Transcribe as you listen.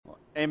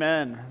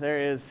Amen. There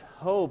is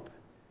hope.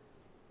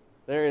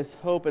 There is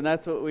hope, and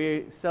that's what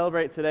we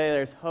celebrate today.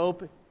 There's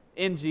hope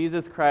in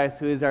Jesus Christ,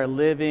 who is our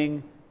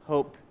living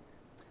hope.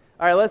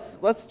 All right,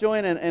 let's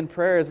join in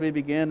prayer as we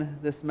begin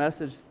this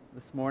message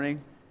this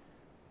morning.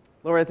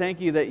 Lord, I thank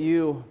you that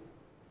you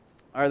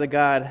are the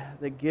God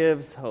that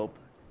gives hope,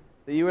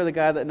 that you are the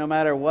God that no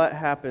matter what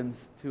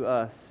happens to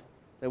us,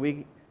 that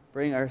we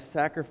bring our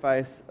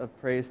sacrifice of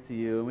praise to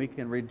you, and we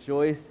can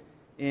rejoice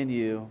in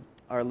you,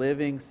 our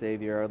living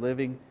Savior, our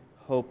living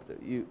hope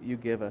that you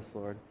give us,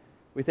 Lord.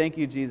 We thank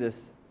you, Jesus,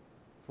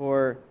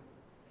 for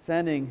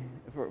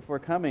for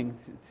coming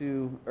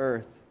to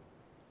earth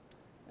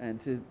and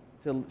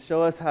to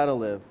show us how to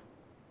live.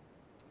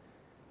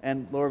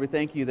 And Lord, we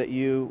thank you that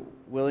you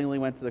willingly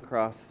went to the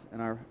cross in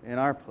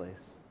our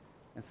place.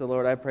 And so,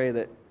 Lord, I pray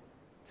that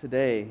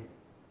today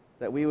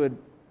that we would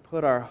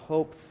put our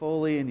hope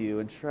fully in you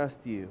and trust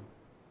you.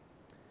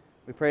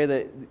 We pray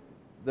that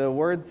the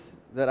words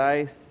that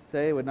I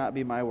say would not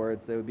be my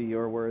words, they would be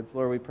your words.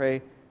 Lord, we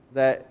pray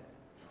that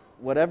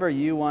whatever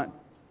you want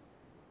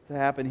to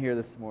happen here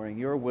this morning,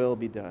 your will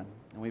be done.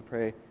 And we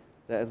pray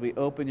that as we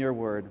open your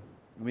word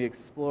and we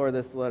explore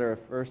this letter of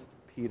 1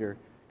 Peter,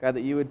 God,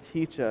 that you would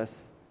teach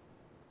us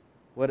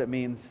what it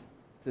means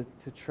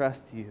to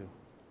trust you,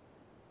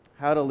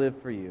 how to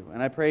live for you.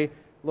 And I pray,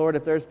 Lord,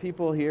 if there's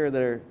people here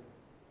that are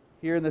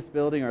here in this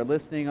building or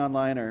listening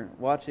online or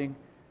watching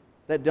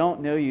that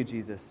don't know you,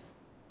 Jesus,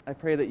 I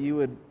pray that you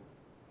would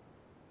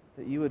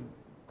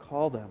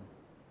call them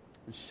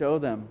and show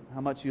them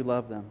how much you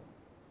love them.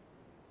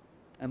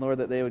 And Lord,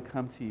 that they would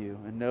come to you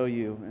and know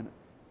you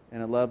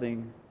in a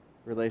loving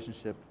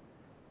relationship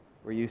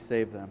where you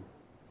save them.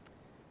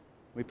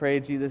 We pray,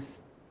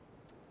 Jesus,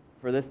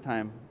 for this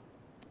time,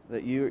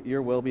 that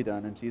your will be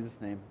done. In Jesus'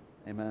 name,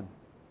 amen.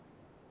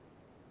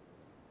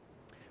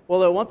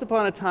 Well, once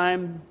upon a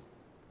time,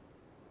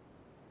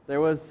 there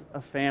was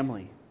a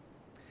family.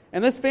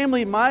 And this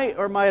family might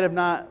or might have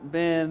not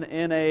been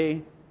in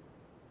a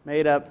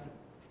made-up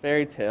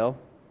fairy tale.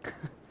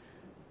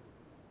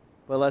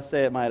 But let's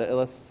say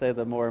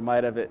the more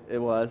might of it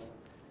was.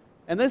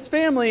 And this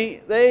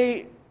family,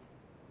 they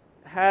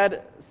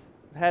had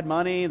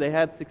money, they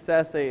had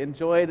success, they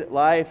enjoyed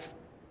life.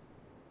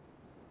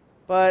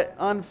 But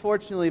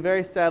unfortunately,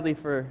 very sadly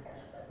for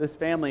this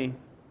family,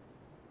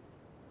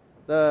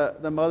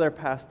 the mother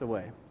passed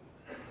away.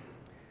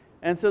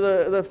 And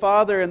so the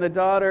father and the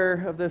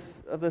daughter of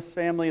this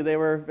family, they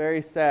were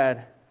very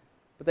sad.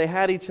 But they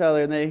had each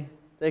other, and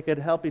they could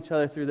help each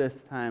other through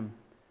this time.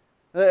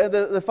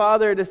 The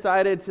father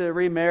decided to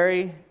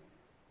remarry,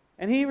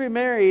 and he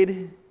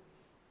remarried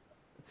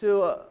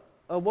to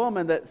a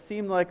woman that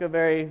seemed like a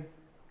very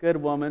good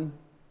woman,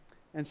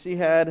 and she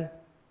had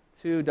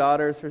 2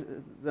 daughters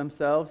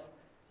themselves.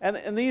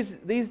 And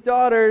these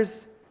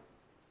daughters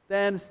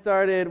then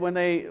started when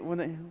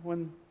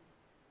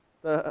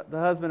the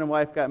husband and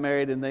wife got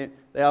married and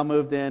they all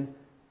moved in.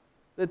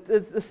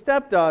 The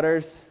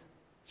stepdaughters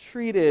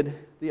treated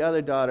the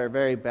other daughter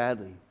very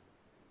badly.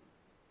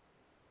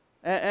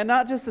 And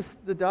not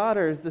just the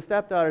daughters, the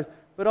stepdaughters,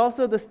 but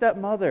also the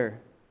stepmother.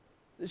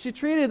 She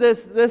treated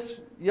this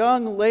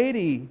young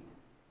lady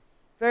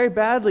very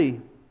badly.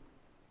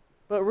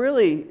 But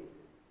really,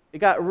 it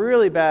got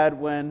really bad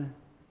when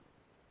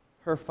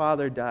her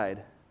father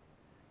died.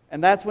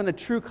 And that's when the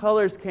true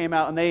colors came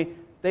out, and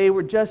they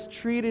were just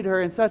treated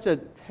her in such a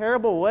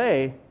terrible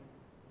way.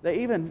 They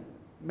even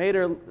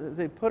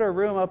they put her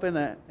room up in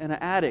an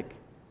attic.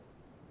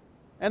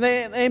 And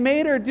they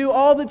made her do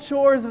all the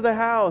chores of the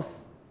house.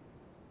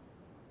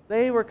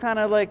 They were kind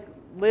of like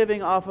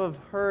living off of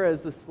her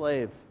as the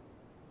slave.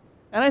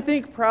 And I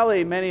think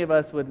probably many of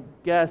us would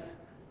guess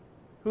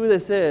who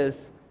this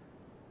is.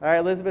 All right,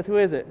 Elizabeth, who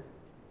is it?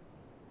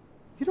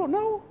 You don't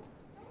know?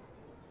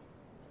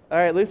 All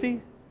right,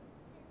 Lucy?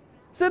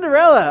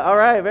 Cinderella. All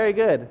right, very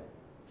good.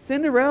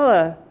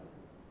 Cinderella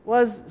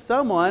was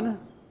someone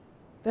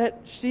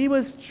that she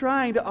was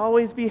trying to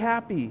always be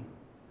happy.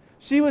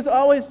 She was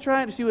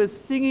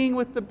singing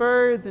with the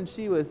birds, and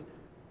she was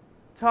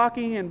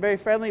talking and very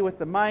friendly with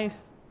the mice.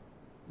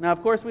 Now,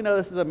 of course, we know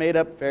this is a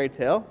made-up fairy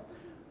tale,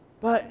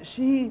 but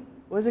she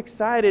was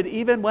excited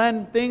even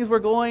when things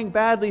were going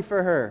badly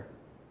for her.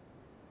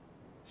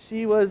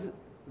 She was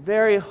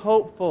very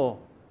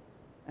hopeful,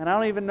 and I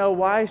don't even know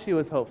why she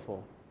was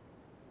hopeful,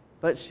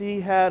 but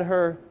she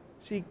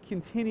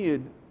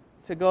continued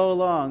to go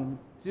along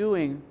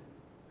doing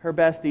her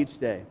best each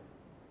day.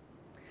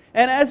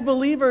 And as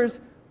believers,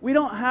 we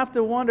don't have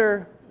to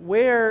wonder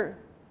where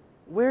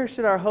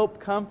should our hope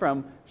come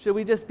from? Should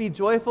we just be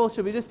joyful?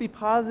 Should we just be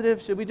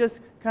positive? Should we just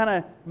kind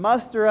of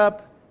muster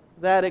up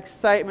that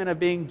excitement of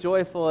being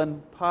joyful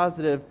and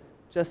positive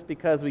just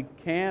because we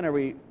can or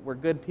we're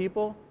good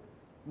people?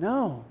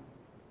 No,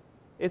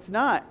 it's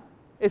not.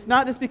 It's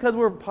not just because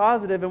we're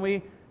positive and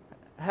we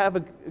have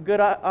a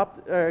good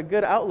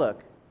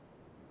outlook.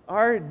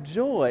 Our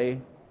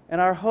joy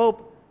and our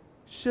hope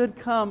should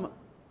come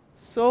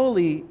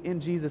solely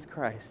in Jesus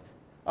Christ.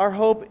 Our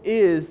hope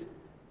is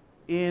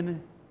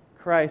in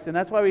Christ. And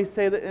that's why we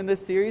say that in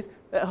this series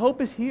that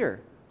hope is here.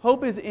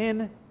 Hope is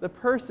in the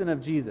person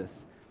of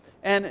Jesus.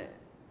 And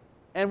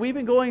we've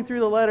been going through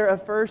the letter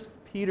of 1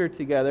 Peter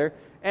together,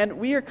 and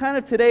we are kind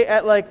of today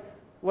at like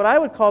what I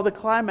would call the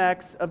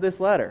climax of this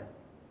letter.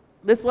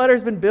 This letter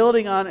has been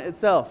building on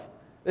itself.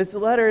 This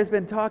letter has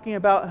been talking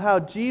about how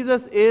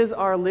Jesus is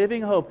our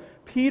living hope.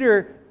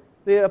 Peter,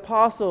 the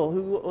apostle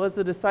who was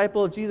the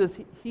disciple of Jesus,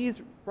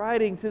 he's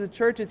writing to the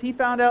churches. He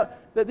found out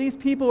that these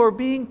people were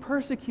being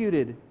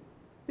persecuted.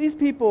 These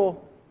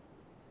people,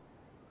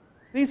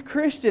 these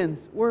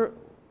Christians were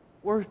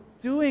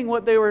doing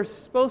what they were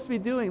supposed to be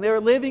doing. They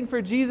were living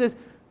for Jesus,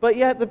 but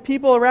yet the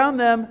people around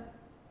them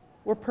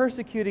were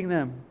persecuting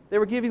them. They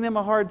were giving them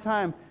a hard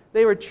time.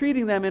 They were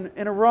treating them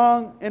in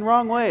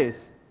wrong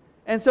ways.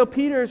 And so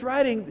Peter is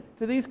writing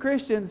to these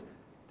Christians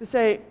to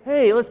say,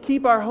 hey, let's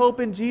keep our hope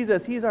in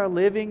Jesus. He's our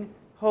living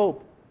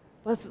hope.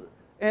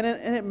 And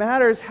it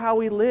matters how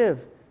we live,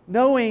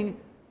 knowing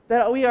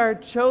that we are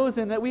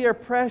chosen, that we are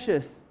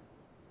precious,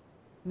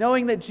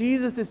 knowing that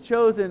Jesus is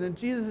chosen and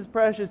Jesus is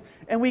precious,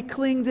 and we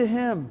cling to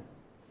Him,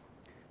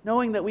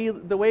 knowing that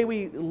the way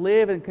we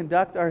live and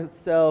conduct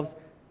ourselves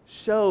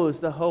shows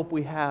the hope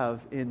we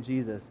have in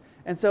Jesus.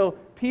 And so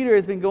Peter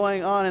has been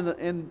going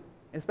on,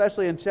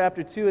 especially in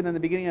chapter 2 and then the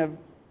beginning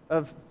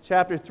of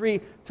chapter 3,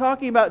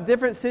 talking about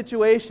different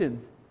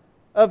situations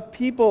of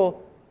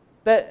people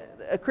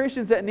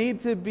Christians that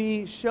need to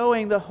be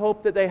showing the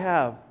hope that they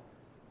have.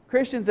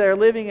 Christians that are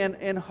living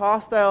in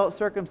hostile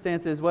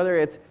circumstances, whether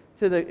it's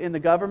in the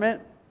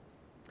government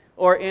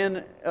or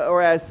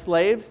as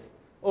slaves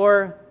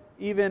or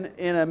even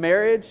in a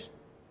marriage,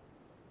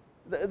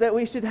 that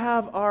we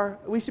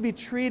should be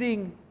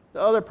treating the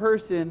other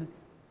person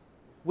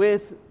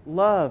with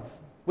love,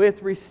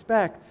 with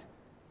respect,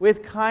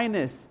 with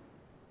kindness.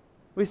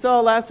 We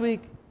saw last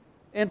week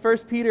in 1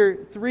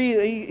 Peter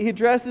 3, he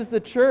addresses the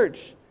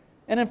church.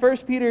 And in 1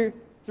 Peter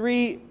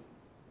 3,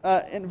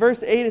 in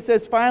verse 8, it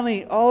says,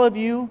 finally, all of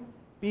you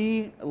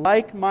be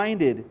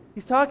like-minded.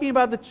 He's talking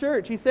about the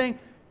church. He's saying,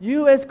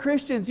 you as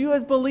Christians, you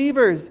as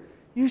believers,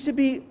 you should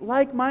be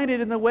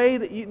like-minded in the way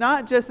that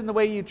not just in the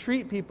way you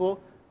treat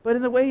people, but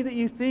in the way that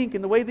you think,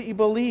 in the way that you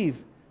believe.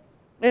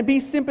 And be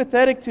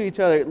sympathetic to each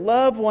other.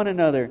 Love one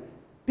another.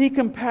 Be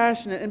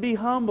compassionate and be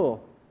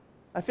humble.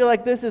 I feel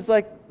like this is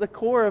like the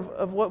core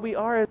of what we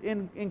are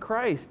in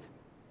Christ.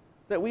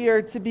 That we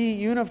are to be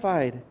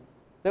unified.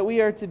 That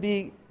we are to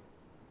be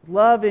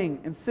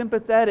loving and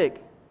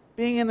sympathetic.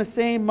 Being in the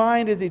same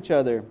mind as each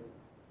other.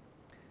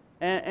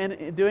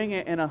 And doing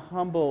it in a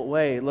humble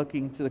way,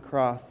 looking to the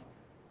cross.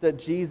 That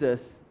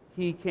Jesus,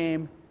 He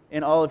came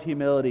in all of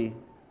humility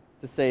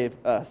to save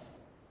us.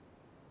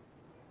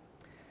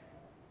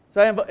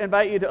 So I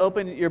invite you to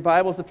open your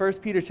Bibles to 1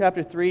 Peter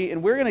chapter 3,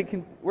 and we're going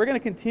to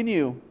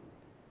continue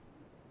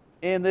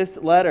in this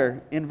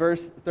letter in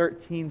verse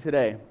 13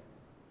 today.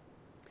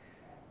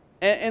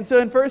 And so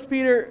in 1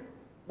 Peter,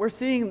 we're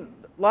seeing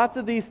lots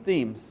of these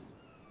themes.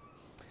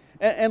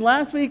 And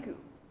last week,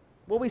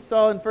 what we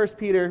saw in 1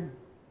 Peter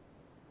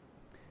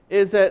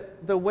is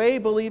that the way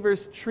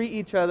believers treat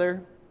each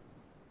other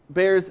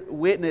bears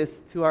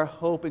witness to our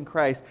hope in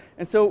Christ.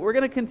 And so we're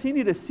going to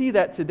continue to see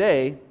that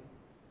today,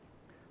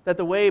 that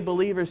the way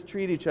believers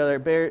treat each other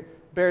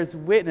bears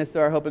witness to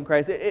our hope in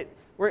Christ.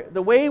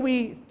 The way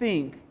we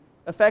think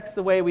affects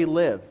the way we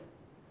live.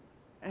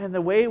 And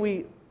the way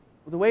we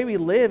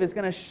live is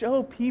going to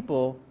show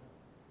people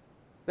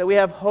that we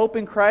have hope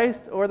in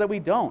Christ or that we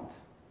don't.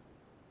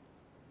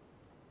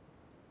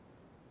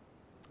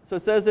 So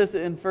it says this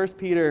in 1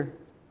 Peter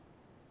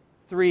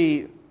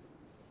 3,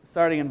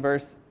 starting in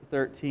verse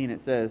 13, it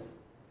says,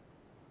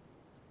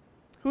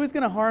 who is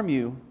going to harm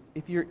you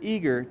if you're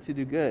eager to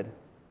do good?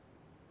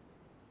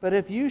 But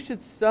if you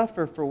should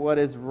suffer for what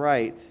is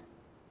right,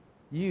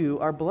 you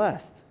are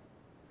blessed.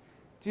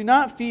 Do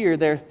not fear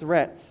their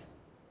threats.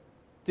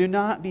 Do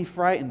not be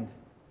frightened.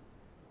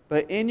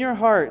 But in your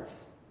hearts,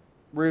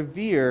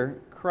 revere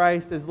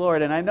Christ as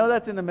Lord. And I know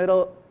that's in the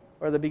middle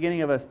or the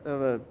beginning of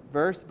a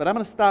verse, but I'm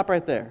going to stop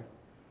right there.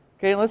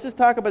 Okay, and let's just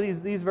talk about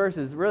these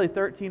verses, really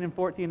 13 and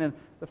 14, and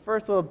the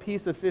first little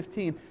piece of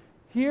 15.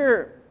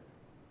 Here,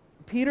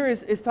 Peter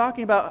is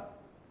talking about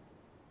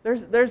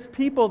there's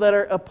people that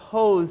are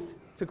opposed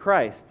to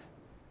Christ.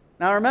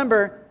 Now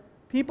remember,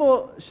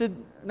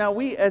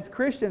 we as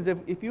Christians,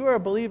 if you are a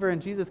believer in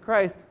Jesus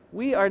Christ,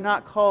 we are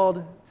not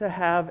called to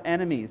have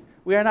enemies.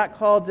 We are not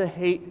called to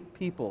hate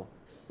people.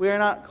 We are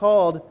not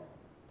called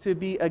to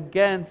be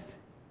against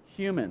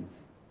humans,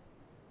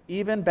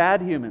 even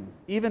bad humans.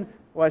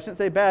 I shouldn't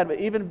say bad, but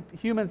even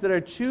humans that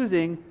are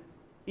choosing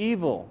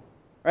evil.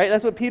 Right?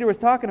 That's what Peter was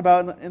talking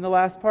about in the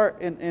last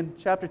part in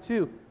chapter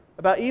 2.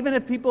 About even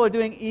if people are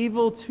doing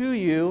evil to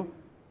you,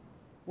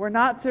 we're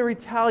not to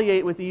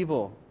retaliate with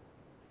evil.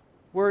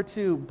 We're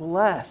to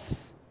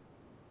bless.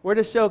 We're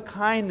to show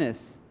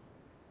kindness.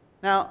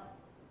 Now,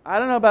 I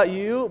don't know about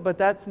you, but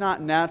that's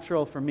not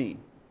natural for me.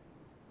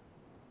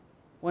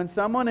 When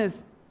someone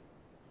is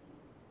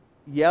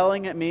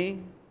yelling at me,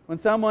 when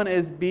someone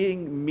is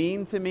being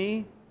mean to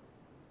me,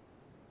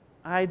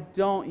 I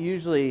don't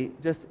usually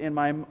just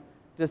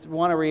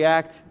want to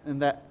react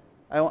and that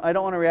I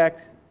don't want to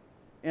react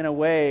in a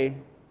way,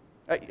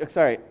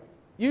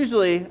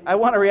 usually I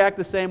want to react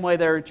the same way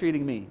they're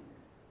treating me.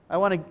 I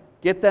want to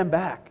get them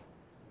back.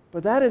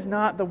 But that is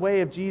not the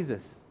way of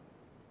Jesus.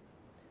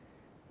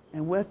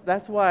 And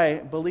that's why,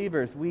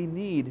 believers, we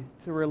need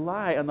to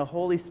rely on the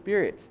Holy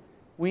Spirit.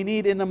 We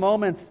need, in the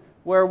moments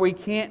where we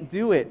can't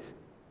do it,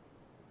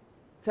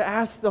 to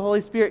ask the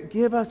Holy Spirit,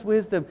 give us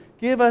wisdom,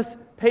 give us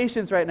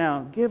patience right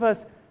now,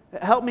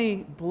 help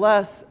me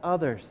bless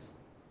others.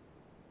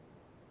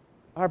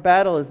 Our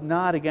battle is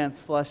not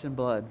against flesh and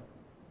blood,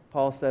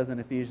 Paul says in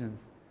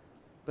Ephesians,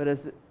 but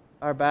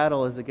our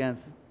battle is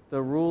against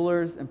the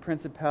rulers and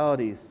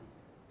principalities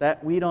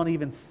that we don't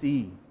even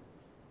see.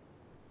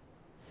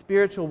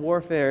 Spiritual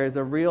warfare is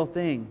a real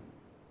thing.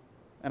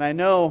 And I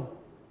know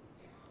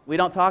we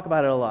don't talk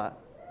about it a lot.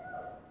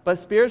 But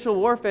spiritual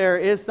warfare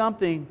is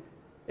something,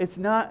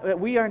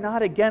 we are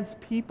not against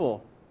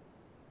people.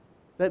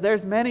 That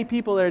there's many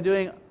people that are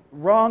doing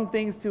wrong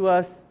things to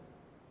us,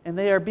 and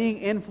they are being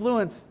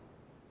influenced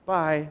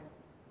by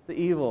the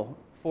evil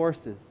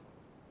forces.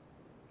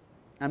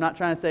 I'm not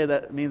trying to say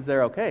that means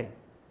they're okay.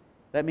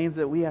 That means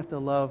that we have to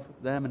love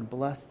them and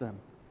bless them.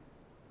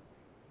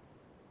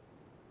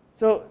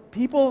 So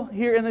people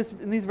here in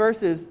these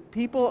verses,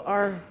 people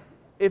are,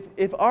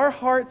 if our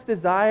heart's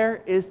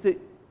desire is to,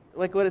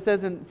 like what it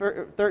says in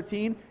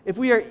 13, if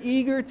we are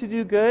eager to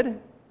do good,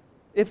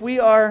 if we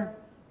are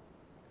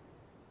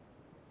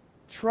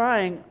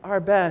trying our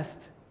best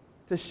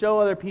to show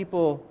other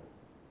people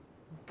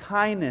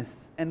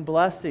kindness and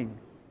blessing,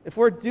 if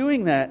we're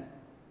doing that,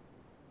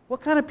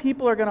 what kind of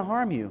people are going to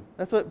harm you?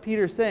 That's what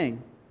Peter's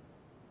saying.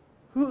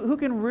 Who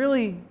can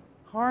really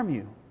harm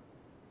you?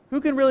 Who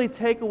can really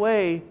take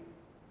away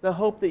the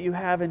hope that you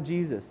have in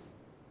Jesus?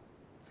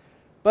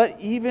 But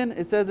even,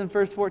 it says in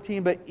verse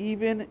 14, but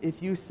even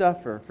if you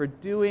suffer for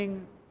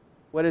doing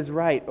what is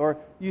right, or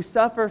you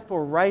suffer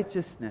for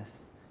righteousness,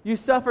 you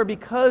suffer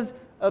because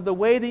of the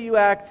way that you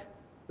act,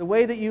 the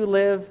way that you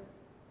live,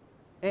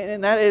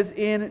 and that is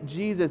in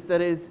Jesus,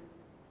 that is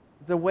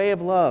the way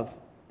of love.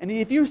 And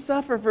if you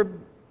suffer for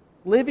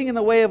living in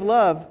the way of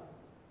love,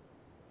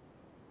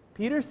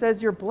 Peter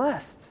says you're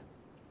blessed.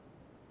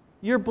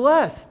 You're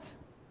blessed.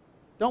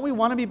 Don't we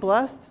want to be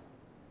blessed?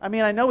 I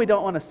mean, I know we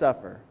don't want to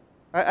suffer.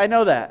 I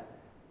know that.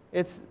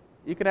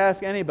 You can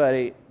ask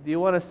anybody, do you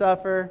want to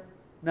suffer?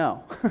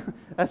 No.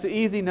 That's an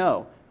easy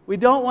no. We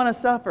don't want to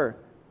suffer.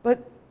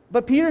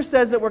 But Peter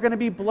says that we're going to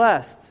be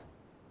blessed.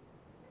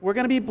 We're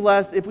going to be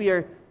blessed if we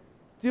are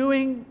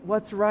doing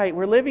what's right.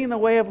 We're living in the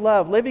way of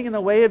love, living in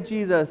the way of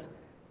Jesus,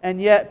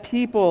 and yet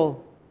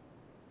people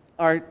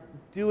are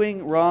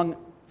doing wrong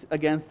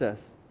against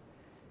us.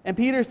 And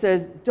Peter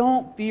says,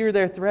 don't fear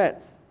their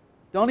threats.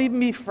 Don't even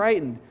be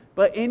frightened.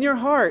 But in your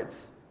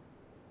hearts,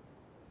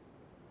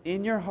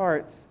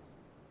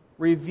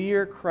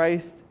 revere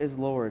Christ as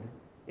Lord.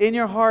 In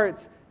your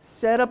hearts,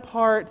 set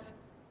apart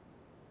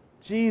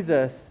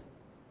Jesus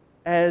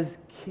as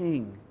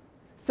King.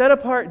 Set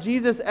apart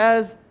Jesus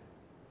as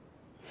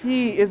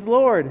He is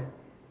Lord.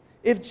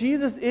 If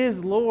Jesus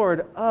is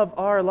Lord of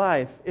our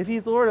life, if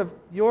He's Lord of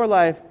your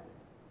life,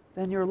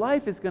 then your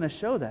life is going to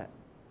show that.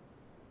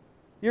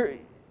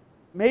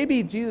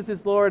 Maybe Jesus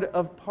is Lord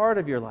of part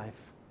of your life.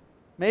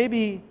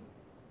 Maybe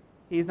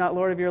He's not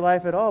Lord of your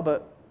life at all,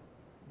 but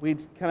we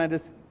kind of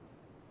just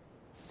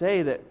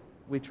say that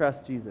we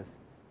trust Jesus.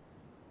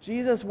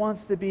 Jesus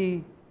wants to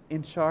be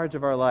in charge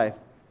of our life.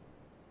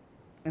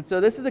 And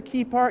so this is a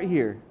key part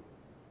here.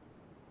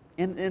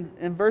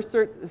 In verse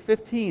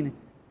 15,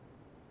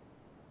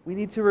 we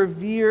need to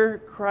revere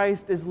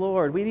Christ as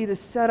Lord. We need to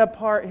set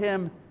apart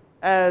Him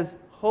as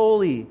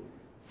holy.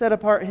 Set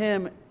apart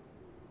Him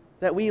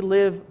that we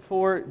live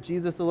for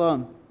Jesus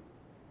alone.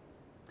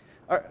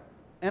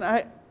 And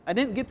I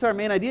didn't get to our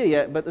main idea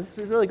yet, but this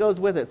really goes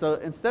with it. So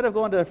instead of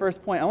going to the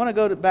first point, I want to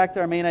go back to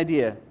our main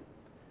idea.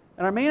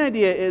 And our main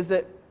idea is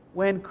that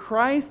when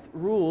Christ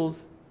rules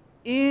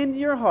in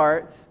your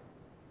heart,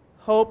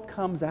 hope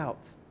comes out.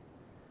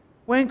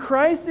 When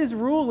Christ is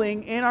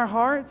ruling in our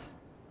hearts,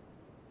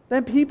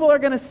 then people are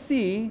going to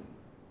see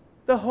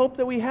the hope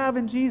that we have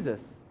in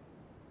Jesus.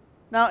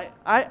 Now,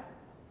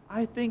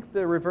 I think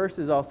the reverse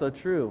is also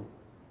true.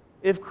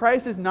 If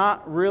Christ is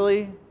not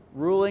really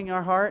ruling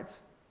our hearts,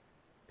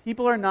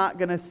 people are not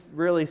going to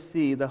really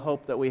see the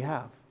hope that we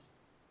have.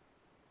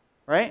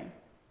 Right?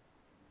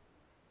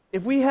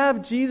 If we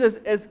have Jesus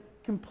as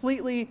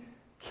completely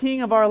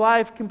King of our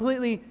life,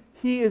 completely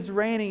He is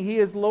reigning, He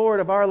is Lord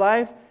of our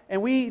life,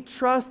 and we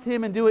trust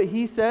Him and do what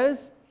He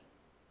says,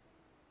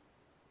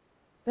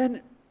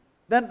 then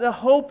the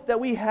hope that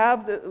we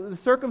have, the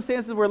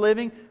circumstances we're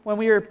living, when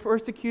we are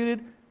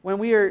persecuted, when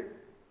we are,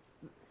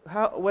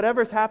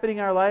 whatever's happening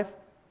in our life,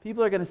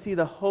 people are going to see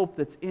the hope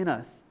that's in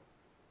us.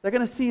 They're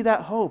going to see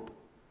that hope,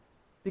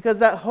 because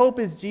that hope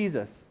is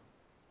Jesus.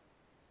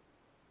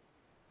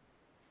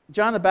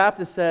 John the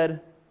Baptist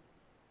said,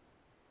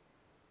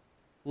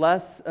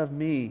 "Less of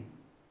me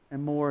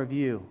and more of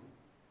you."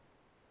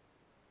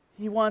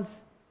 He wants,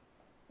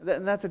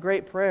 and that's a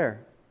great prayer.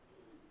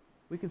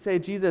 We can say,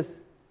 Jesus,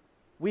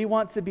 We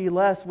want to be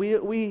less.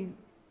 We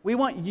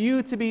want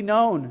you to be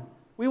known.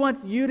 We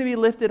want you to be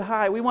lifted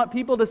high. We want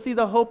people to see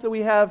the hope that we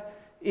have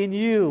in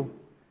you.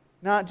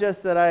 Not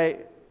just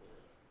that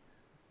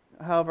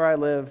however I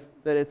live,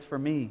 that it's for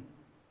me,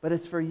 but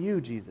it's for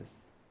you, Jesus.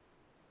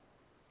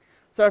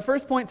 So our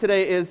first point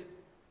today is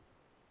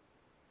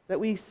that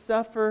we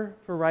suffer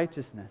for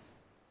righteousness.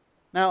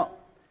 Now,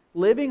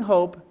 living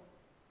hope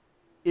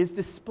is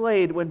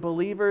displayed when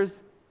believers,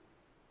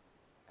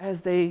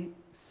 as they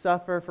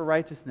suffer for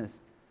righteousness.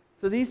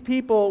 So these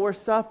people were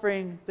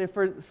suffering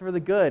for the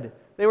good.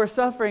 They were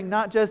suffering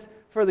not just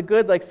for the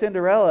good like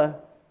Cinderella.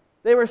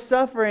 They were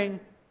suffering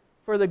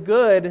for the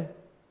good,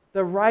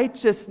 the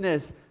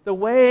righteousness, the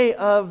way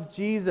of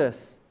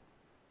Jesus.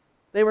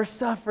 They were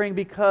suffering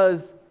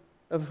because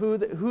of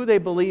who they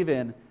believe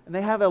in. And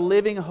they have a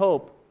living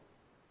hope.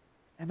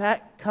 And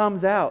that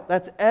comes out.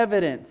 That's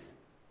evidence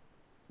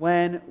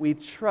when we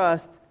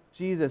trust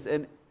Jesus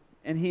and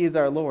He is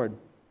our Lord.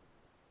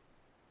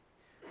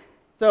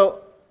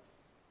 So,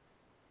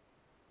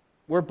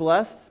 we're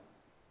blessed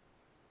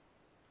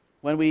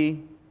when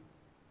we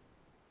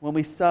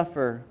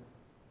suffer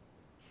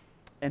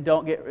and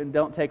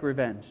don't take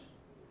revenge.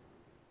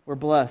 We're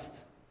blessed.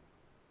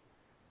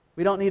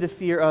 We don't need to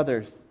fear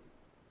others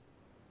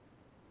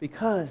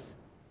because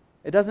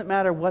it doesn't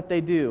matter what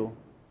they do.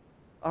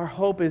 Our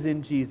hope is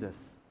in Jesus.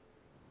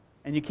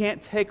 And you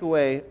can't take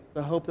away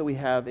the hope that we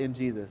have in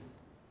Jesus.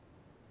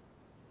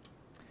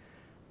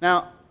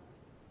 Now,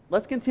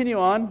 let's continue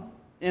on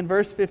in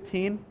verse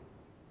 15.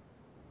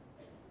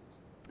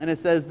 And it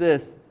says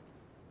this.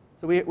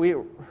 So we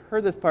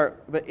heard this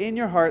part. But in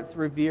your hearts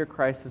revere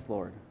Christ as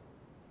Lord.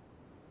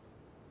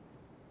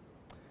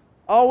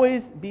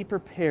 Always be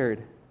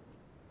prepared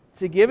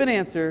to give an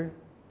answer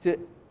to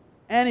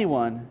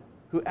anyone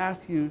who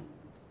asks you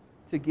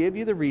to give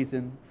you the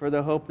reason for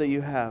the hope that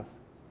you have.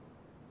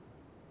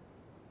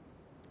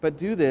 But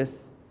do this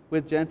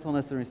with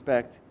gentleness and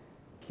respect,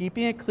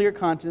 keeping a clear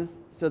conscience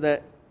so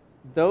that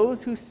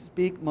those who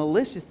speak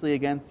maliciously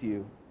against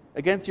you,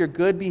 against your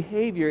good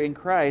behavior in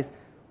Christ,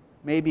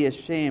 may be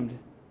ashamed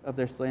of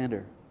their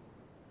slander.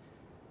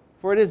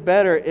 For it is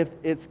better if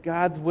it's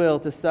God's will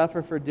to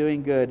suffer for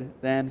doing good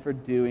than for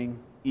doing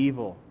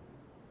evil.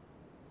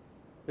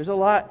 There's a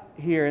lot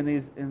here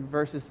in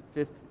verses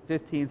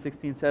 15,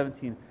 16,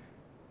 17.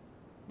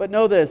 But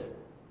know this,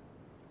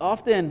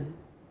 often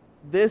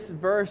this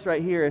verse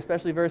right here,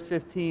 especially verse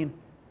 15,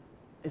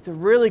 it's a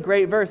really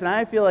great verse, and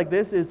I feel like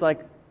this is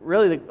like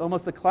really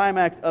almost the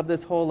climax of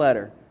this whole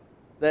letter.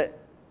 That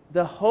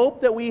the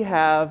hope that we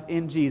have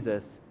in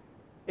Jesus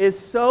is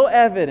so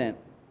evident,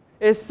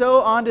 is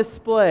so on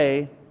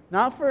display,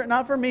 not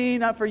for me,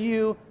 not for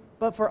you,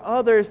 but for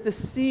others to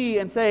see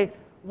and say,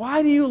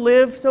 why do you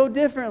live so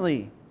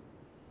differently?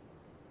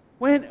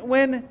 When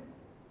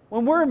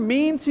we're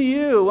mean to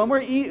you, when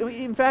we're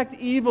in fact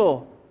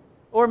evil,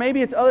 or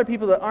maybe it's other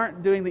people that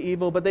aren't doing the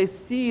evil, but they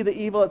see the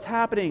evil that's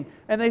happening,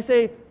 and they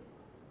say,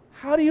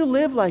 how do you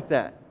live like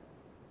that?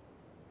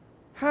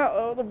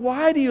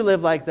 Why do you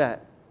live like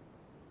that?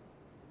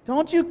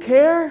 Don't you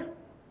care?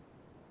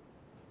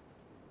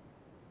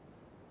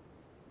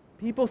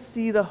 People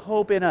see the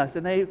hope in us,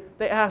 and they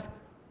ask,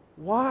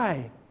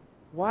 why?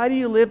 Why do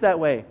you live that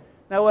way?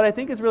 Now, what I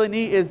think is really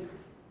neat is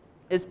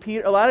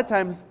Peter, a lot of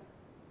times,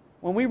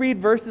 when we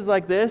read verses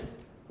like this,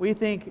 we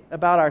think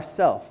about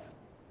ourselves.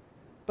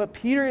 But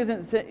Peter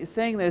isn't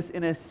saying this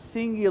in a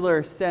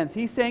singular sense.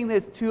 He's saying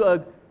this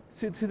to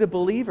the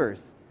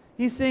believers.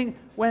 He's saying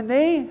when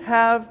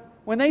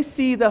they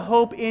see the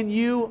hope in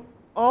you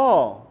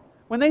all,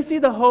 when they see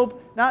the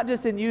hope not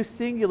just in you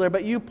singular,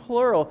 but you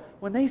plural,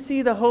 when they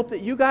see the hope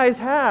that you guys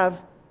have,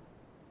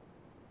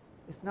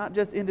 it's not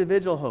just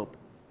individual hope,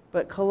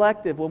 but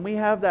collective. When we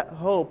have that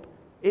hope,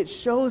 it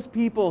shows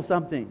people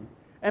something.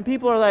 And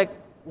people are like,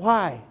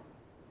 why?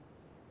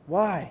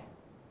 Why?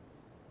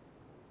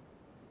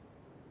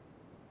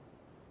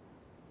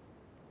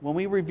 When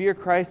we revere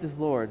Christ as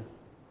Lord,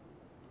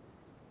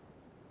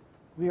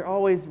 we are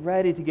always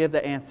ready to give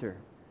the answer.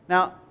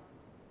 Now,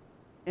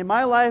 in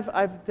my life,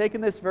 I've taken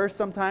this verse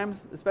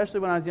sometimes, especially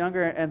when I was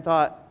younger, and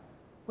thought,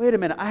 wait a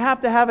minute, I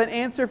have to have an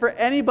answer for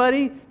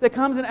anybody that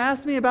comes and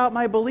asks me about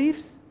my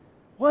beliefs?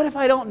 What if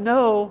I don't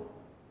know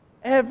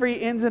every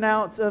ins and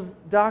outs of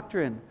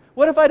doctrine?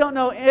 What if I don't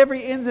know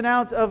every ins and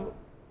outs of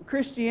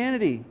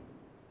Christianity?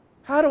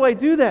 How do I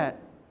do that?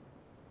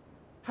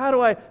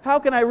 How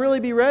can I really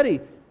be ready?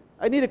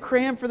 I need to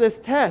cram for this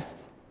test,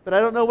 but I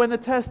don't know when the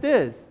test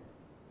is.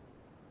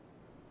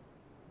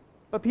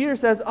 But Peter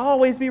says,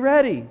 always be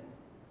ready.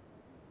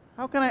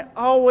 How can I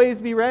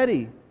always be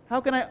ready? How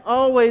can I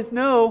always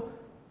know?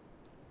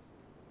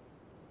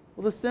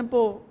 Well, the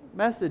simple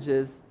message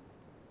is,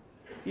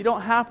 you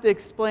don't have to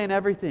explain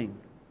everything.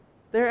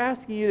 They're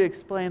asking you to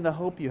explain the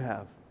hope you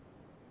have.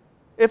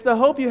 If the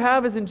hope you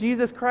have is in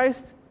Jesus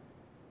Christ,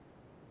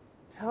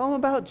 tell them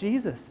about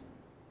Jesus.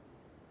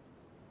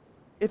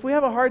 If we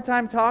have a hard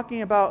time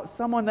talking about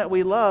someone that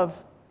we love,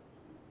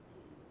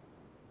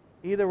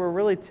 either we're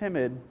really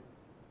timid,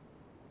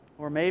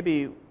 or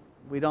maybe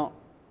we don't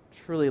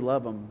truly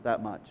love them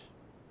that much.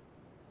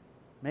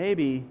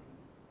 Maybe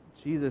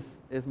Jesus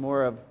is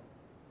more of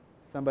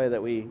somebody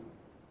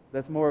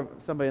that's more of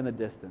somebody in the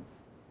distance.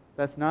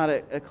 That's not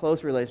a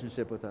close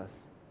relationship with us.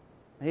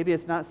 Maybe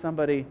it's not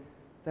somebody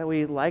that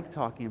we like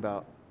talking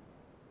about.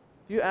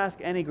 If you ask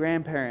any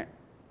grandparent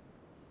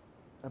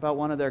about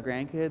one of their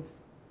grandkids,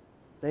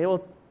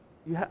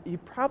 you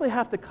probably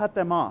have to cut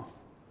them off,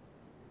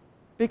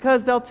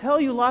 because they'll tell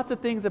you lots of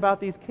things about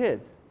these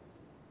kids.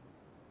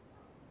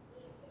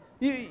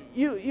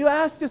 You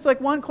ask just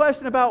like one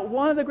question about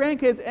one of the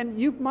grandkids, and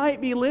you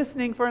might be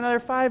listening for another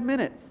 5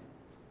 minutes,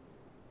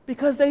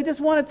 because they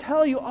just want to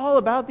tell you all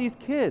about these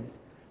kids.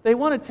 They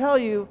want to tell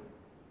you,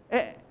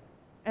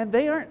 and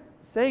they aren't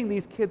saying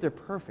these kids are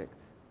perfect,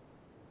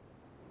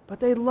 but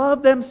they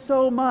love them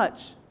so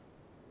much.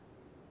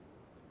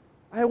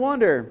 I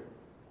wonder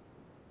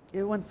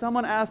if when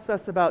someone asks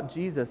us about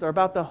Jesus or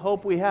about the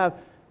hope we have,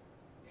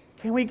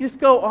 can we just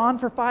go on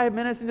for 5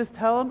 minutes and just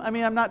tell them? I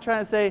mean, I'm not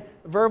trying to say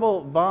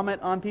verbal vomit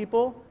on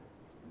people,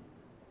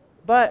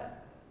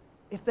 but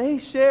if they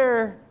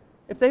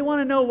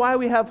want to know why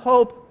we have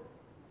hope,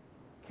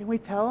 can we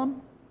tell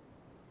them?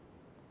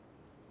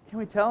 Can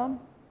we tell them?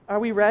 Are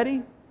we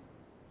ready?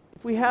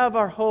 If we have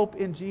our hope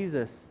in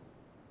Jesus,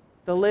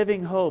 the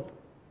living hope,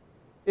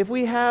 if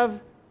we have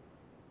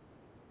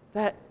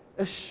that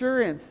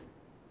assurance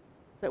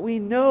that we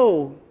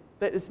know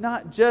that it's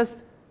not just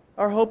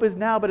our hope is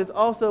now, but it's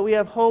also we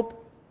have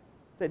hope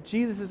that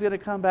Jesus is going to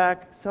come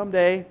back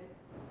someday,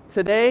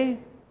 today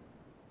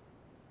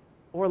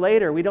or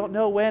later. We don't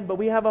know when, but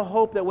we have a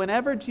hope that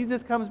whenever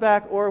Jesus comes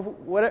back or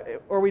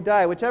we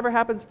die, whichever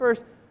happens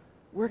first,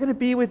 we're going to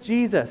be with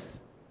Jesus.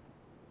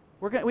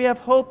 We have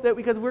hope that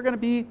because we're going to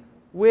be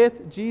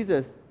with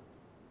Jesus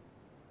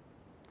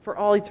for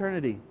all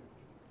eternity.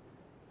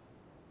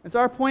 And so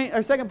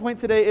our second point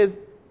today is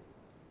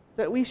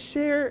that we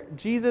share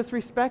Jesus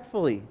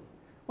respectfully.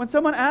 When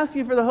someone asks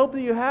you for the hope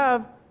that you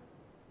have,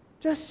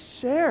 just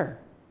share.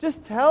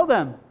 Just tell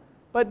them.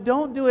 But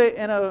don't do it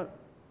in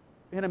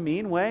a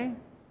mean way.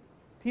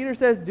 Peter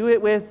says do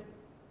it with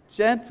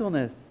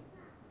gentleness.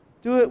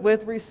 Do it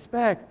with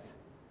respect.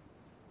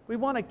 We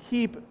want to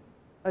keep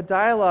a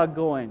dialogue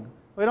going.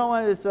 We don't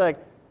want to just like,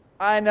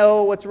 I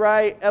know what's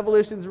right,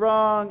 evolution's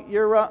wrong,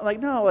 you're wrong.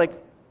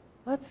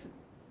 Let's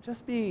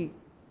just be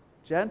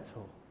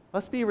gentle.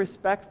 Let's be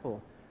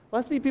respectful.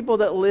 Let's be people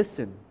that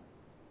listen.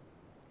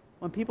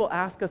 When people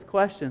ask us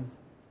questions,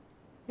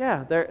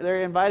 yeah,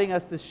 they're inviting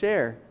us to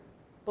share.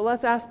 But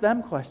let's ask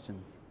them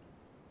questions.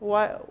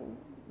 What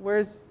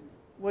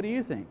do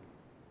you think?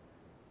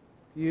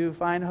 Do you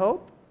find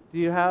hope? Do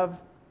you have,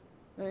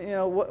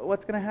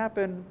 what's going to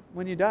happen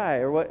when you die?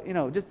 Or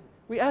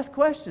we ask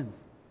questions.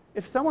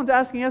 If someone's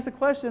asking us a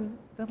question,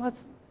 then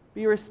let's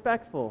be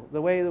respectful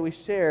the way that we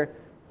share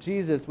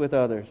Jesus with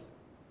others.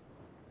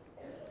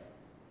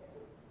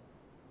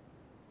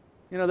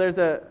 There's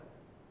a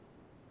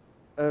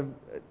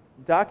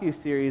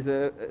docu-series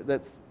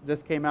that's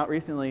just came out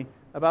recently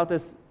about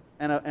this,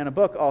 and a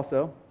book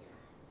also,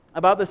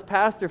 about this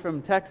pastor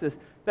from Texas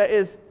that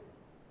is,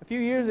 a few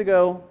years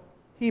ago,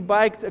 he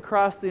biked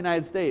across the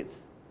United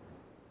States.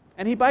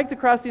 And he biked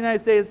across the United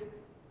States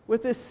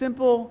with this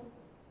simple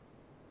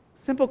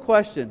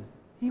question.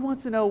 He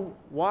wants to know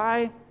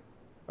why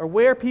or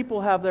where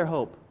people have their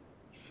hope.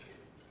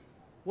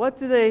 What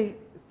do they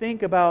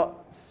think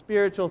about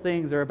spiritual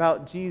things or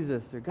about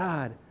Jesus or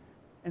God?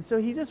 And so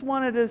he just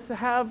wanted us to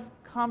have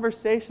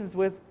conversations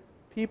with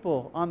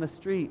people on the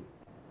street,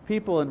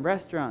 people in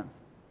restaurants,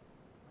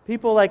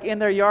 people like in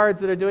their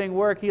yards that are doing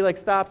work. He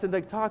stops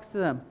and talks to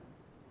them.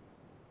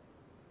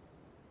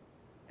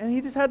 And he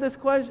just had this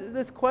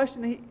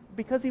question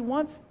because he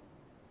wants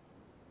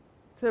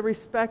to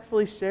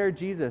respectfully share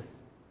Jesus.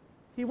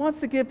 He wants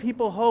to give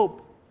people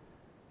hope.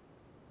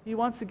 He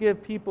wants to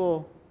give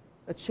people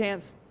a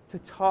chance to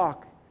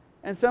talk.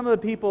 And some of the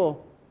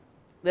people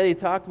that he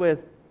talked with,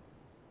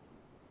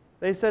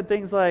 they said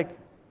things like,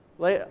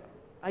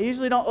 I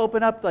usually don't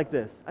open up like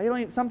this.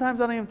 Sometimes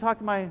I don't even talk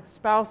to my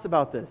spouse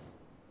about this.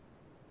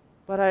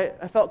 But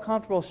I felt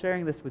comfortable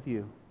sharing this with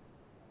you.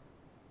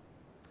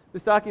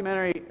 This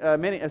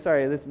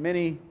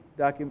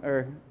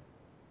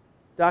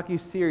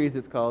docu-series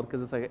it's called,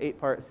 because it's like an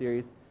 8-part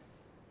series.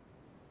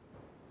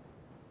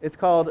 It's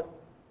called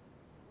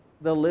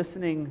The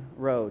Listening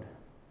Road.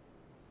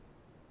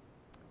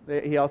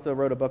 He also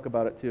wrote a book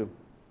about it too.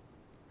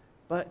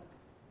 But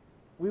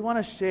we want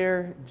to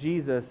share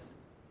Jesus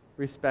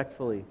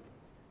respectfully.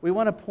 We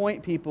want to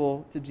point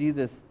people to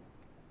Jesus.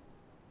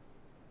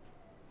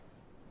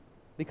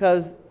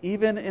 Because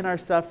even in our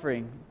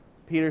suffering,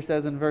 Peter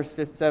says in verse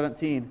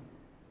 17,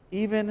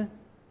 even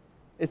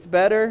it's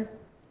better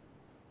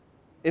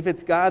if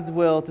it's God's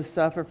will to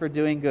suffer for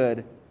doing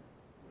good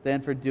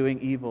than for doing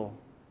evil.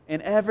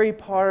 In every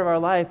part of our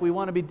life, we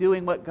want to be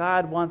doing what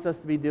God wants us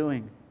to be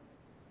doing.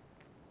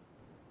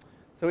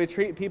 So we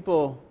treat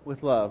people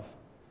with love.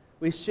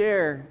 We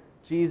share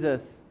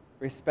Jesus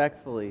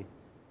respectfully.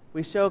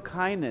 We show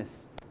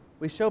kindness.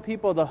 We show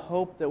people the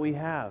hope that we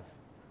have.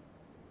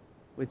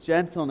 with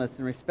gentleness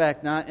and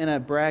respect, not in a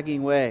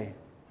bragging way.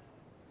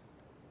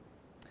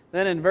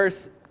 Then in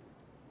verse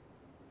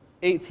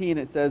 18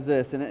 it says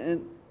this,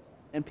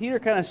 and Peter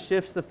kind of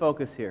shifts the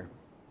focus here.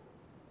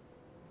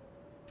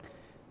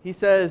 He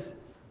says,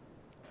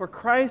 "For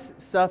Christ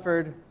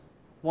suffered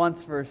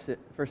once for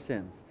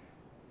sins."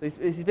 So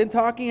he's been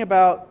talking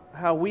about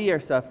how we are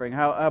suffering,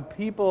 how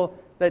people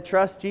that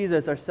trust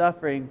Jesus are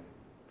suffering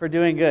for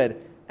doing good.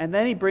 And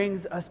then he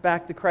brings us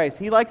back to Christ.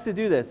 He likes to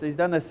do this. He's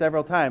done this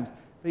several times.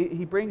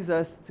 He brings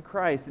us to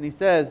Christ, and he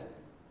says,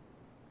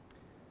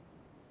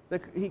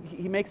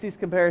 he makes these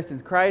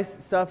comparisons.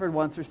 Christ suffered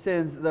once for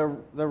sins,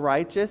 the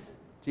righteous,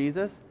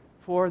 Jesus,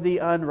 for the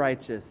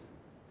unrighteous,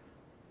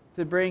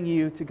 to bring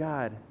you to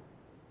God.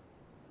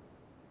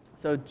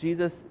 So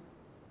Jesus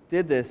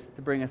did this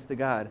to bring us to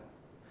God.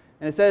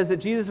 And it says that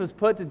Jesus was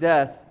put to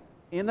death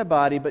in the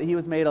body, but he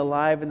was made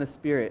alive in the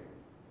spirit.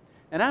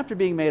 And after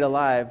being made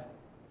alive,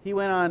 he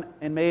went on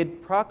and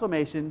made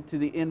proclamation to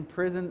the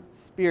imprisoned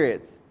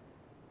spirits.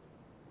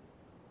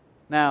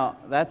 Now,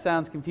 that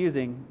sounds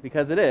confusing,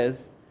 because it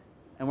is,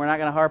 and we're not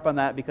going to harp on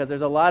that because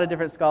there's a lot of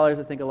different scholars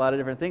that think a lot of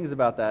different things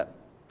about that.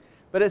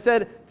 But it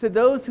said, to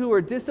those who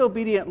were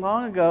disobedient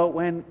long ago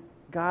when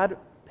God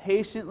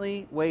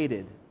patiently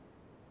waited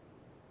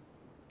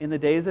in the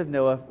days of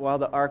Noah while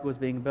the ark was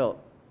being built.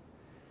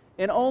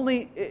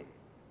 Only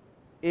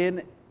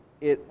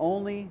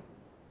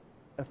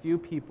a few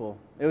people,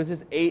 it was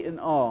just 8 in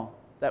all,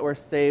 that were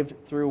saved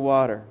through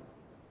water.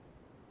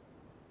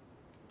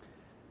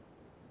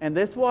 And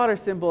this water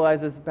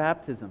symbolizes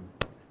baptism,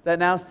 that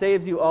now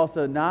saves you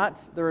also, not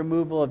the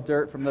removal of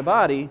dirt from the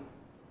body,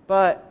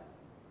 but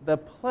the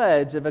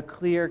pledge of a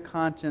clear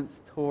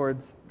conscience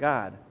towards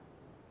God.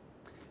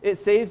 It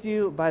saves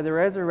you by the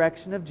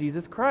resurrection of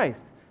Jesus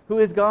Christ, who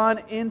has gone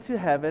into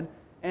heaven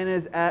and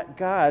is at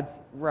God's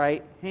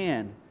right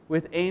hand,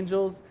 with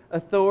angels,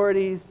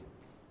 authorities,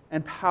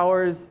 and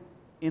powers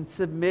in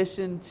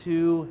submission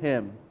to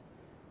him.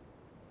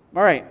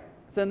 All right,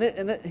 so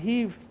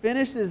he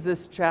finishes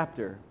this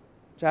chapter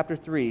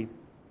 3,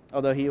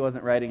 although he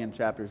wasn't writing in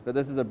chapters, but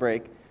this is a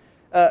break.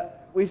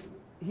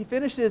 He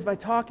finishes by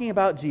talking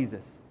about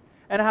Jesus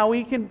and how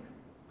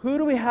who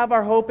do we have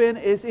our hope in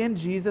is in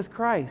Jesus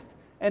Christ.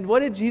 And what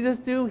did Jesus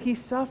do? He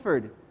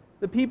suffered.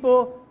 The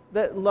people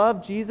that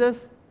love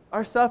Jesus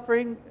are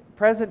suffering,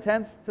 present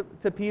tense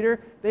to Peter,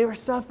 they were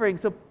suffering.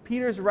 So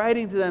Peter's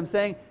writing to them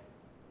saying,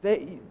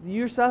 that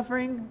you're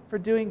suffering for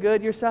doing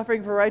good, you're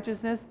suffering for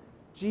righteousness.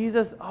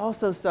 Jesus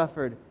also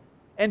suffered.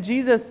 And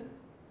Jesus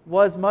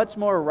was much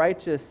more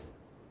righteous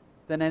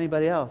than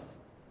anybody else.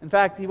 In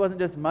fact, he wasn't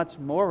just much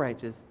more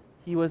righteous,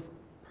 he was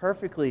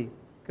perfectly,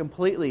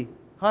 completely,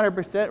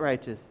 100%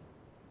 righteous.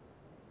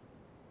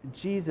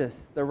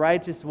 Jesus, the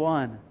righteous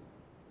one,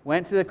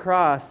 went to the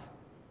cross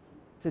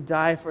to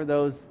die for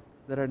those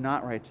that are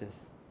not righteous,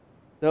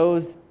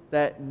 those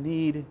that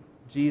need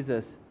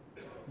Jesus,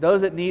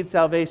 those that need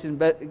salvation.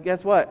 But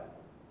guess what?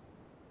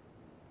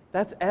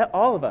 That's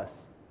all of us.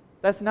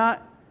 None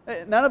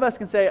of us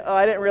can say, oh,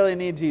 I didn't really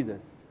need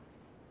Jesus.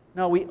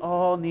 No, we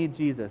all need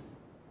Jesus.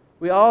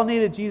 We all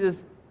needed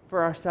Jesus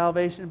for our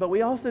salvation, but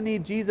we also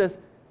need Jesus,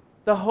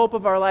 the hope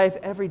of our life,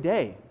 every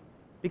day.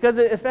 Because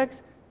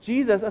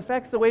Jesus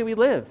affects the way we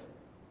live.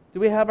 Do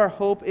we have our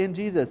hope in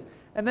Jesus?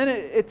 And then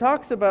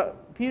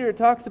Peter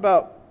talks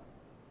about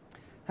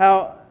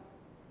how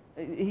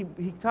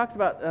he talks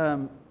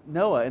about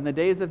Noah, in the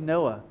days of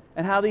Noah,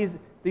 and how these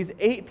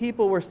 8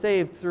 people were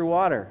saved through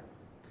water.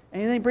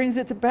 And then he brings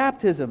it to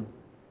baptism.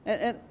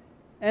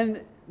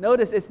 And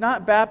notice, it's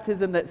not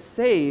baptism that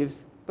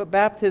saves, but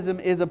baptism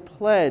is a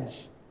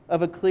pledge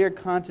of a clear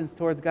conscience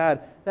towards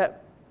God.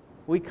 That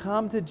we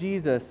come to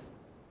Jesus,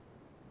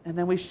 and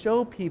then we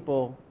show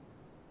people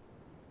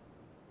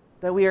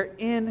that we are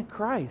in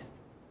Christ.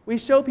 We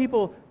show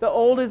people the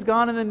old is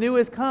gone and the new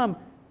has come.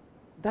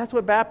 That's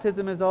what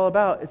baptism is all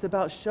about. It's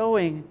about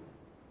showing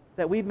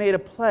that we've made a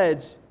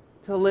pledge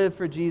to live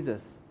for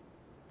Jesus.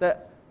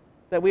 That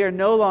we are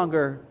no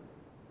longer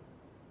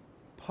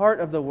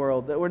part of the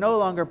world, that we're no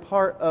longer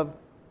part of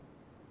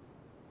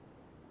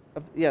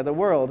the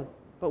world,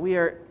 but we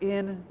are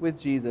in with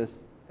Jesus,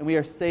 and we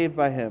are saved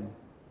by him.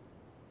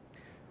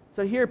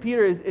 So here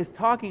Peter is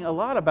talking a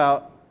lot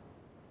about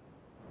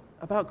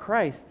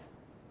Christ.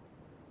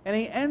 And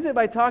he ends it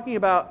by talking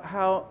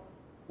about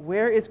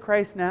where is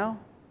Christ now?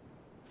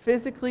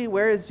 Physically,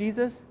 where is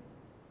Jesus?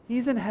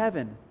 He's in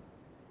heaven.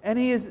 And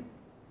he is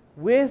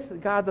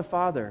with God the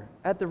Father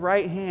at the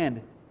right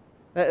hand.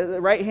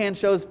 The right hand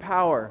shows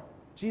power.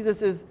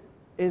 Jesus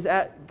is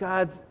at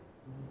God's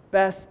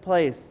best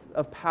place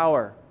of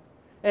power.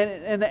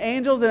 And the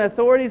angels and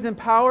authorities and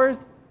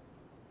powers,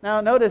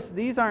 now notice,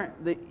 this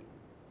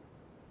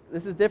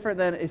is different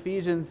than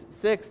Ephesians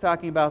 6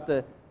 talking about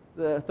the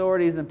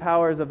authorities and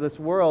powers of this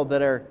world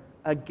that are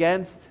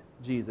against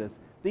Jesus.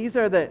 These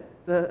are the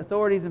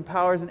authorities and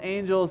powers and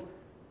angels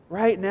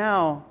right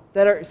now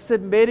that are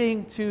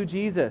submitting to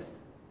Jesus.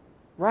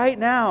 Right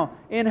now,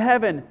 in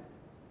heaven,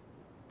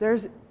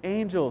 there's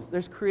angels,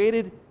 there's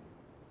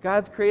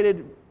God's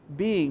created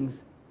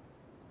beings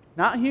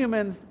Not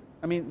humans.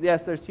 I mean,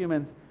 yes, there's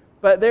humans.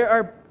 But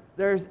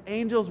there's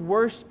angels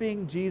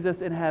worshiping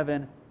Jesus in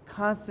heaven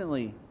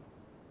constantly.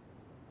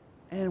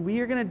 And we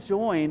are going to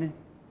join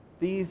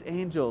these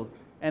angels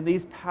and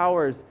these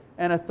powers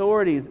and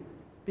authorities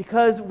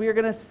because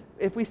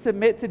if we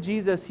submit to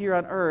Jesus here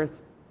on earth,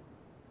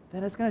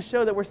 then it's going to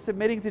show that we're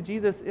submitting to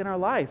Jesus in our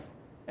life.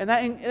 And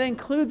that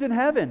includes in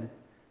heaven.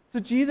 So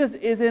Jesus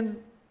is in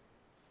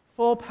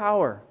full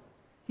power.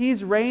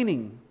 He's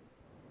reigning.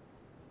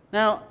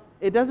 Now,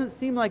 it doesn't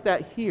seem like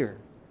that here.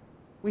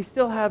 We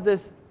still have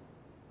this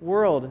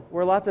world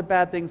where lots of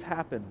bad things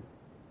happen.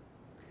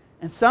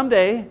 And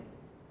someday,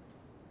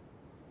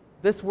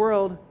 this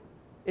world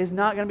is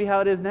not going to be how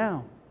it is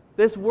now.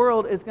 This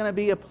world is going to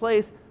be a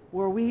place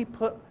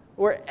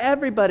where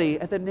everybody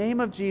at the name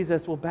of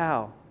Jesus will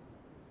bow.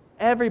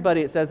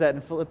 Everybody, it says that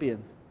in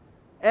Philippians.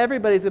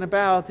 Everybody's going to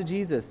bow to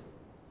Jesus.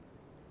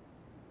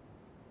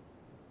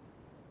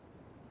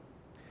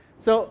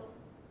 So,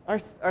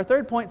 our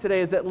third point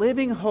today is that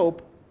living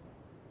hope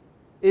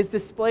is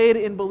displayed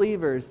in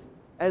believers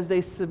as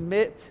they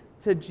submit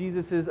to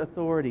Jesus'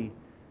 authority.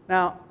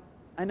 Now,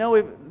 I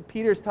know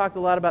Peter's talked a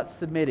lot about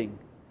submitting.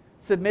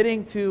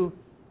 Submitting to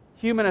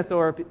human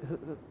authorities.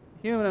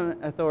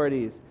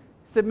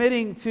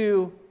 Submitting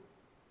to,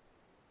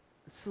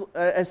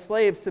 as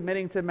slaves,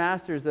 submitting to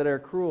masters that are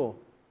cruel.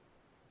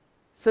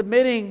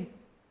 Submitting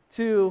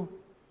to,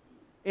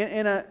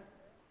 in a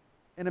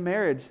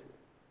marriage,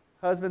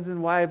 husbands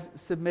and wives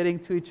submitting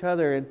to each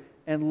other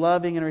and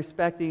loving and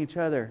respecting each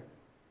other.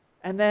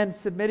 And then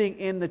submitting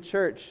in the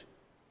church,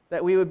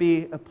 that we would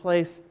be a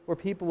place where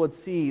people would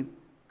see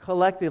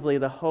collectively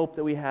the hope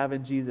that we have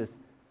in Jesus.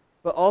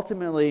 But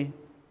ultimately,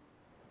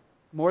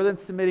 more than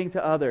submitting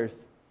to others,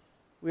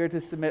 we are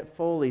to submit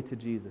fully to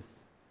Jesus,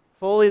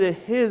 fully to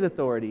His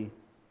authority.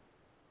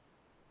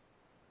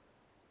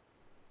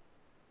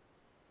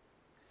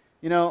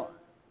 You know,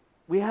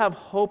 we have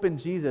hope in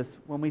Jesus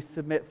when we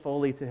submit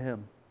fully to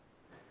Him.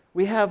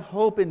 We have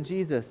hope in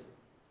Jesus.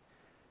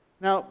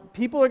 Now,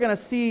 people are going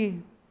to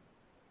see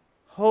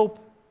hope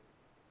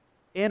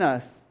in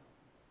us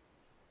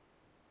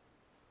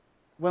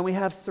when we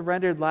have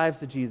surrendered lives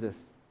to Jesus.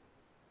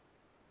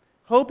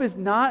 Hope is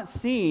not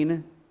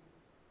seen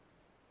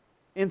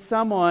in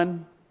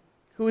someone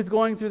who is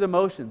going through the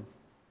motions,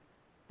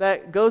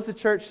 that goes to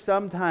church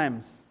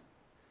sometimes,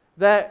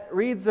 that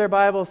reads their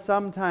Bible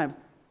sometimes.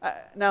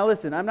 Now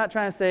listen, I'm not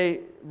trying to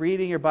say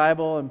reading your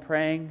Bible and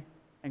praying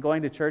and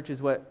going to church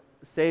is what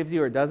saves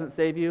you or doesn't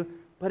save you,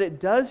 but it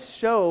does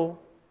show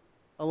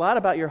a lot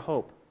about your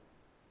hope.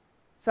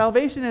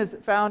 Salvation is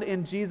found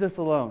in Jesus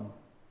alone.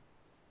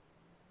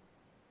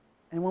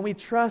 And when we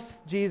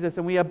trust Jesus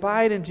and we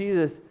abide in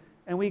Jesus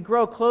and we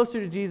grow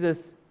closer to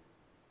Jesus,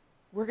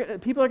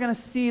 people are going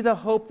to see the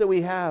hope that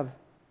we have.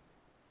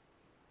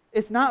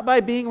 It's not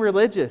by being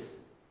religious.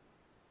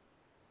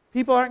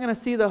 People aren't going to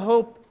see the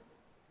hope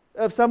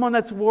of someone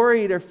that's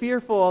worried or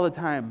fearful all the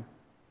time.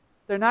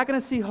 They're not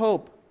going to see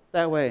hope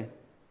that way.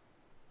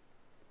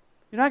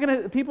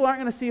 People aren't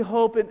going to see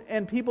hope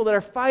in people that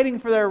are fighting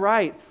for their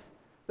rights,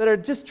 that are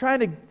just trying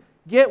to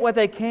get what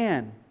they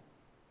can.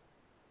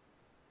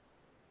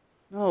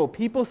 No,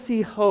 people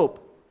see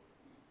hope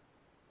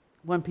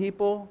when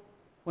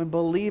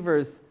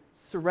believers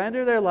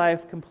surrender their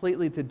life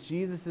completely to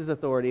Jesus'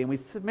 authority and we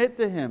submit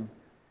to Him.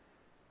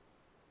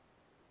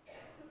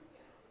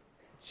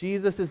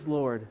 Jesus is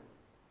Lord.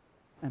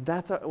 And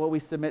that's what we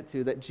submit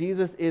to, that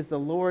Jesus is the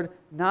Lord,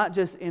 not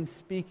just in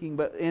speaking,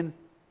 but in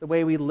the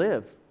way we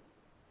live.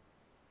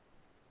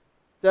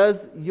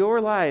 Does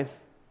your life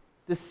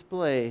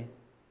display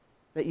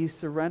that you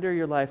surrender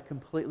your life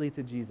completely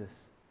to Jesus?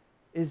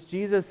 Is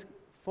Jesus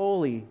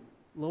fully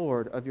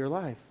Lord of your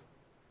life?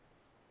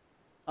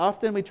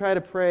 Often we try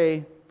to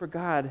pray for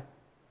God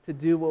to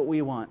do what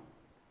we want.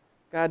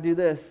 God, do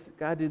this.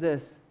 God, do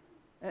this.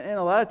 And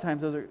a lot of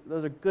times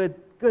those are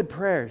good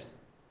prayers.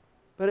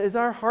 But is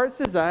our heart's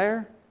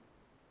desire,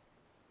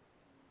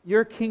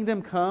 your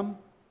kingdom come,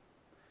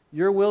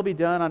 your will be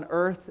done on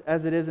earth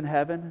as it is in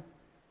heaven?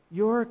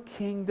 Your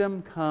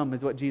kingdom come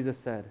is what Jesus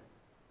said.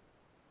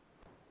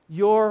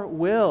 Your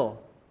will.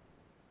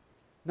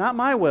 Not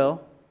my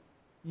will.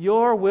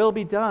 Your will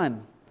be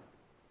done.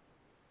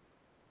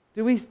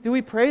 Do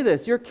we pray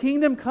this? Your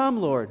kingdom come,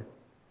 Lord.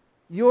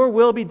 Your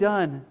will be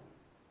done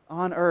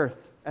on earth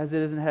as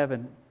it is in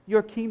heaven.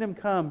 Your kingdom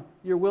come,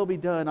 your will be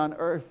done on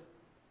earth,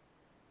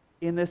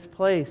 in this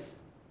place,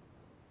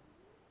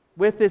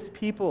 with this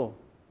people,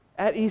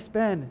 at East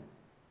Bend.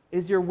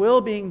 Is your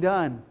will being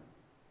done?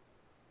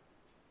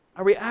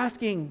 Are we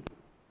asking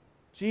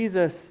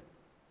Jesus,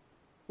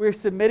 we're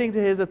submitting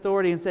to His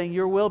authority and saying,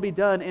 your will be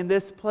done in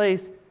this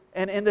place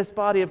and in this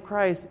body of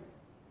Christ.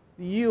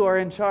 You are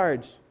in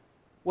charge.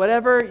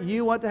 Whatever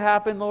you want to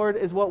happen, Lord,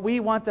 is what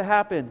we want to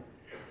happen.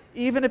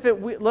 Even if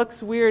it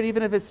looks weird,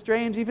 even if it's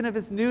strange, even if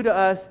it's new to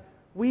us,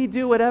 we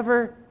do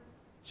whatever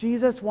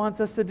Jesus wants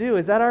us to do.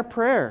 Is that our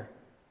prayer?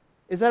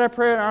 Is that our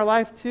prayer in our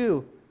life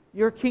too?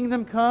 Your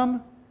kingdom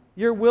come,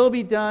 your will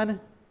be done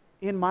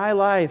in my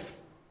life.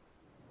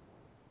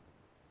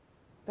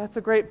 That's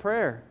a great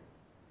prayer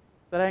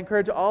that I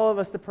encourage all of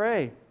us to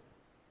pray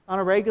on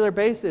a regular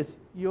basis.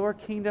 Your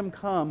kingdom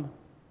come,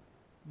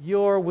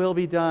 your will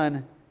be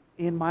done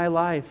in my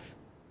life.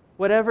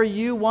 Whatever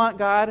you want,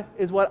 God,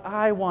 is what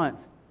I want.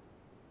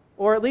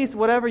 Or at least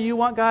whatever you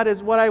want, God,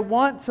 is what I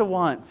want to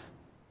want.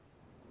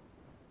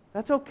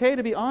 That's okay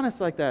to be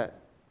honest like that.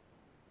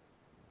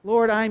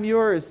 Lord, I'm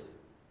yours.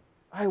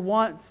 I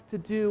want to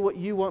do what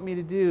you want me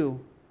to do.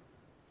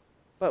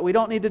 But we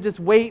don't need to just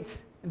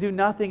wait and do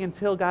nothing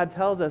until God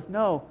tells us.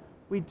 No,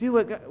 we do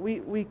it.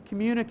 We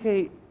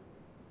communicate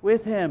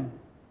with Him.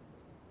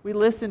 We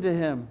listen to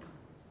Him.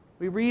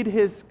 We read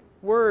His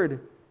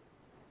Word.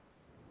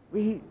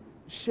 We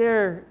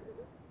share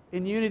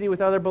in unity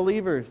with other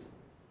believers.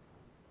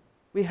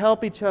 We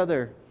help each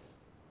other.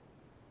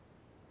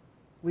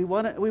 We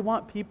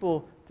want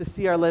people to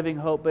see our living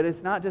hope, but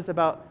it's not just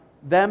about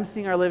them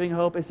seeing our living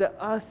hope. It's that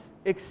us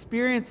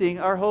experiencing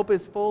our hope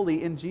is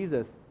fully in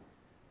Jesus.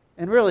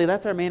 And really,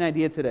 that's our main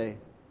idea today,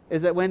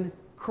 is that when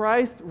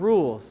Christ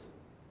rules,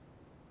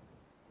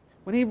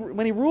 when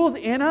He rules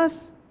in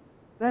us,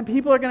 then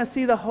people are going to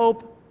see the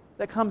hope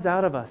that comes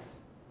out of us.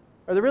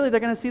 Or they're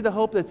going to see the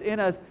hope that's in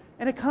us,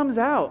 and it comes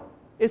out.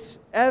 It's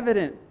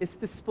evident. It's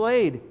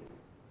displayed.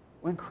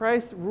 When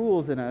Christ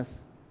rules in us,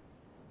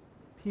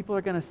 people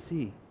are going to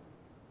see.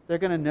 They're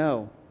going to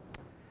know.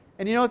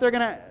 And you know what? They're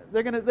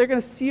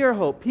going to see our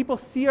hope. People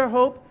see our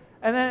hope,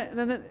 and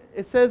then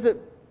it says that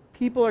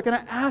people are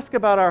going to ask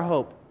about our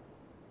hope.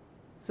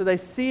 So they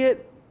see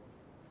it,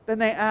 then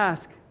they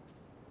ask.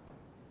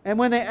 And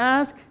when they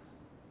ask,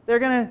 we're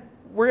going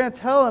to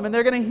tell them, and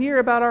they're going to hear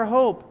about our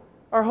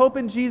hope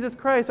in Jesus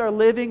Christ, our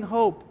living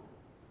hope.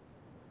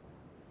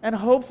 And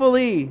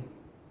hopefully,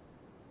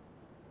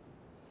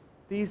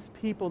 these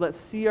people that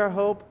see our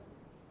hope,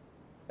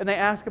 and they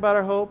ask about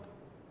our hope,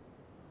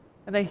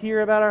 and they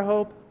hear about our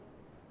hope,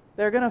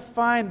 they're going to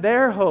find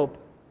their hope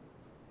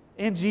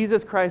in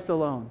Jesus Christ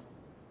alone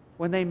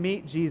when they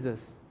meet Jesus,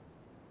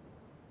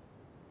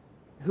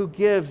 who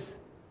gives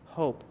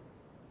hope.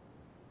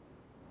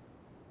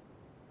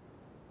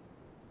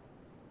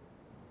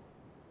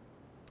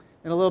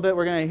 In a little bit,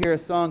 we're going to hear a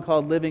song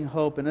called Living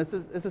Hope, and it's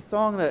a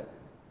song that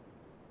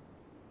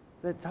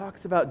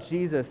talks about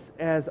Jesus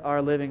as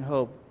our living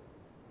hope.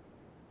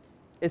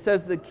 It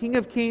says, the King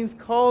of Kings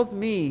calls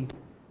me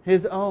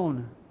His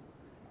own.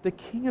 The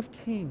King of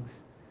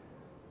Kings,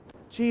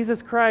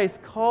 Jesus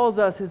Christ, calls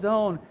us His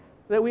own,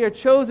 that we are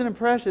chosen and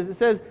precious. It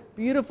says,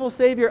 beautiful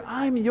Savior,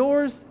 I'm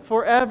yours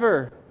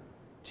forever.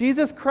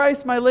 Jesus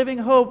Christ, my living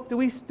hope. Do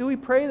we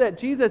pray that?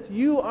 Jesus,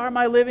 you are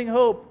my living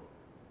hope.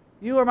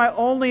 You are my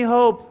only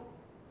hope.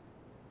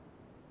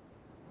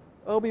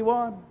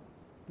 Obi-Wan?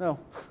 No.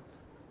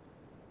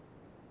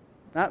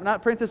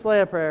 Not Princess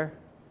Leia prayer.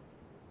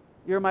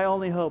 You're my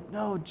only hope.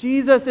 No,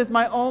 Jesus is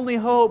my only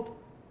hope.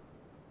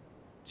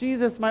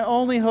 Jesus, my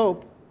only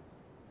hope.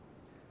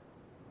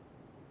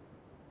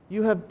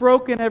 You have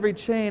broken every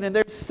chain, and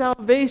there's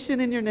salvation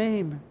in your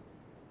name.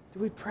 Do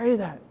we pray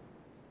that?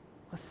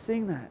 Let's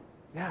sing that.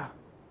 Yeah.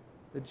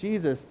 That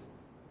Jesus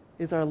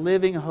is our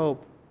living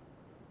hope.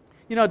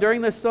 You know,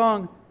 during this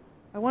song,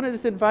 I want to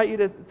just invite you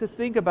to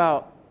think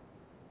about,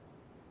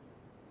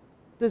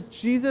 does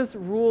Jesus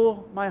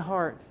rule my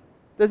heart?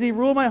 Does He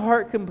rule my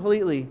heart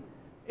completely?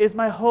 Is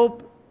my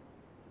hope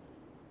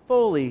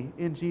fully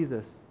in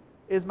Jesus?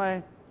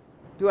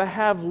 Do I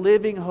have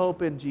living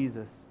hope in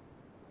Jesus?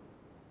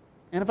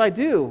 And if I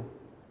do,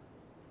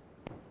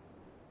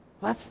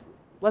 let's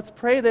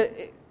pray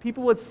that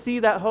people would see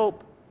that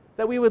hope,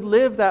 that we would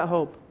live that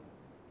hope.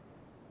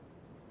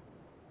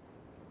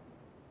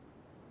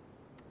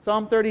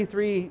 Psalm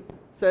 33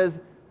 says,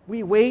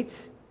 we wait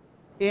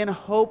in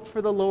hope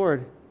for the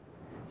Lord.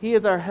 He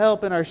is our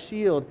help and our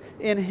shield.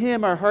 In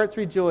Him our hearts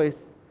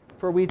rejoice,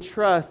 for we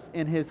trust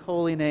in His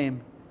holy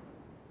name.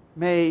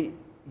 May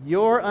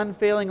your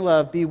unfailing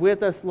love be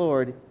with us,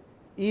 Lord,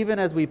 even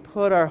as we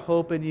put our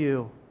hope in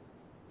you.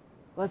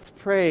 Let's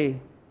pray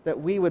that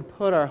we would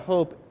put our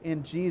hope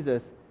in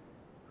Jesus,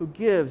 who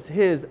gives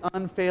His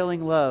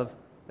unfailing love,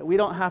 that we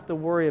don't have to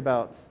worry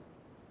about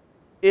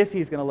if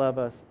He's going to love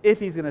us, if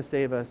He's going to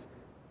save us.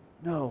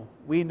 No,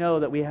 we know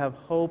that we have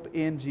hope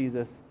in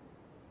Jesus,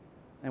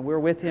 and we're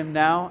with Him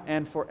now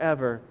and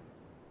forever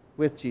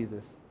with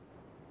Jesus.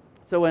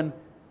 So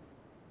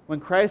when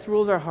Christ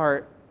rules our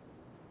heart,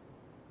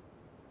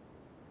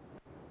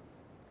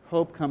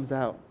 hope comes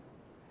out.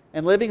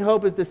 And living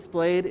hope is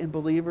displayed in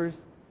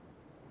believers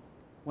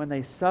when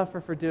they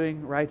suffer for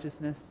doing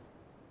righteousness,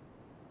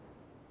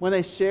 when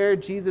they share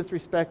Jesus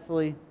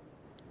respectfully,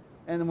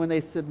 and when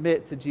they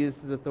submit to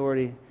Jesus'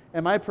 authority.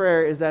 And my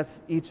prayer is that's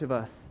each of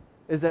us,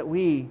 is that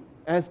we,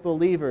 as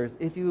believers,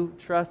 if you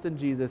trust in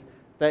Jesus,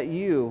 that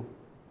you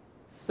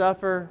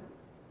suffer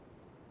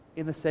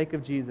in the sake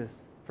of Jesus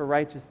for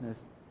righteousness.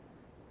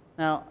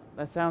 Now,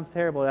 that sounds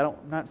terrible. I'm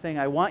not saying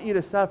I want you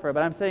to suffer,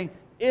 but I'm saying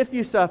if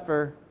you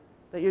suffer,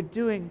 that you're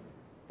doing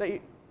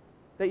it,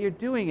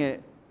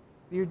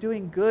 you're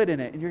doing good in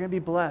it, and you're going to be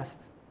blessed.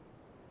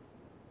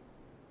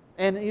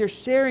 And you're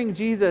sharing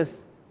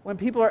Jesus when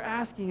people are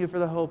asking you for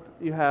the hope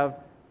you have.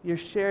 you're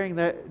sharing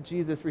that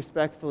Jesus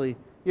respectfully.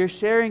 You're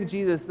sharing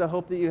Jesus, the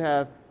hope that you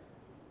have,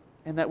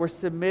 and that we're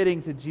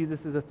submitting to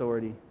Jesus'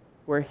 authority,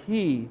 where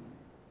He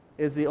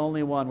is the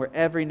only one, where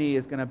every knee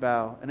is going to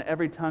bow and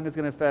every tongue is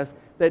going to confess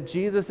that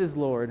Jesus is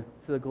Lord,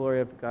 to the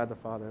glory of God the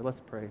Father. Let's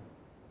pray.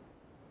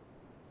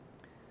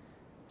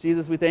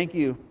 Jesus, we thank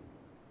you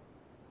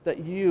that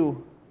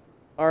you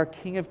are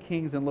King of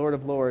kings and Lord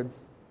of lords.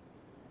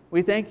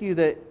 We thank you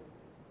that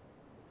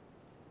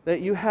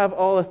you have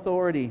all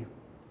authority.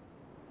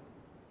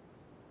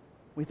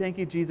 We thank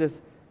you, Jesus,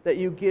 that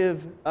you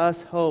give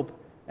us hope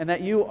and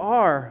that you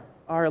are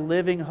our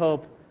living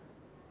hope,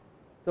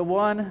 the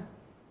one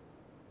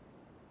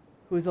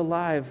who is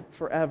alive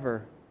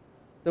forever,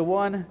 the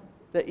one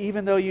that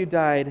even though you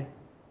died,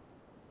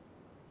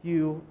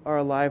 you are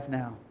alive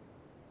now.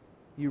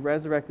 You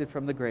resurrected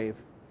from the grave.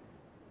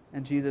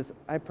 And Jesus,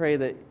 I pray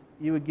that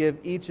you would give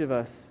each of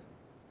us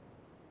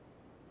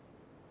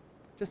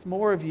just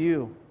more of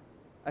you.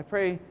 I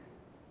pray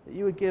that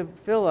you would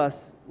fill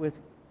us with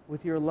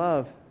your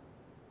love.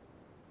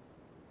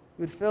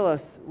 You would fill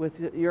us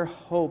with your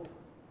hope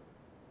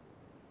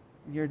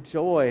and your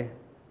joy,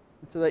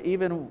 so that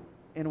even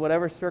in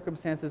whatever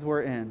circumstances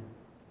we're in,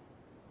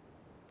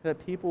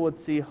 that people would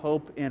see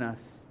hope in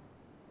us.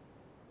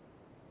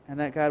 And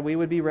that, God, we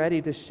would be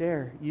ready to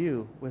share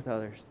you with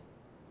others.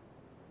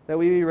 That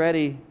we be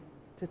ready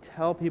to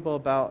tell people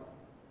about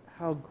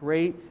how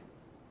great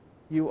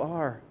you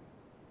are.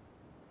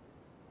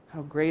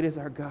 How great is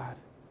our God.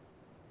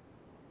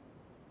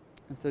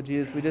 And so,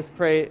 Jesus, we just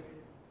pray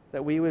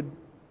that we would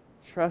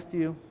trust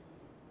you,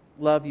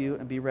 love you,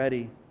 and be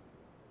ready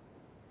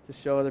to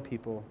show other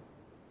people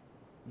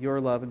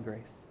your love and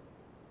grace.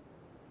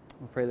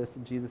 We pray this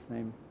in Jesus'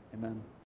 name. Amen.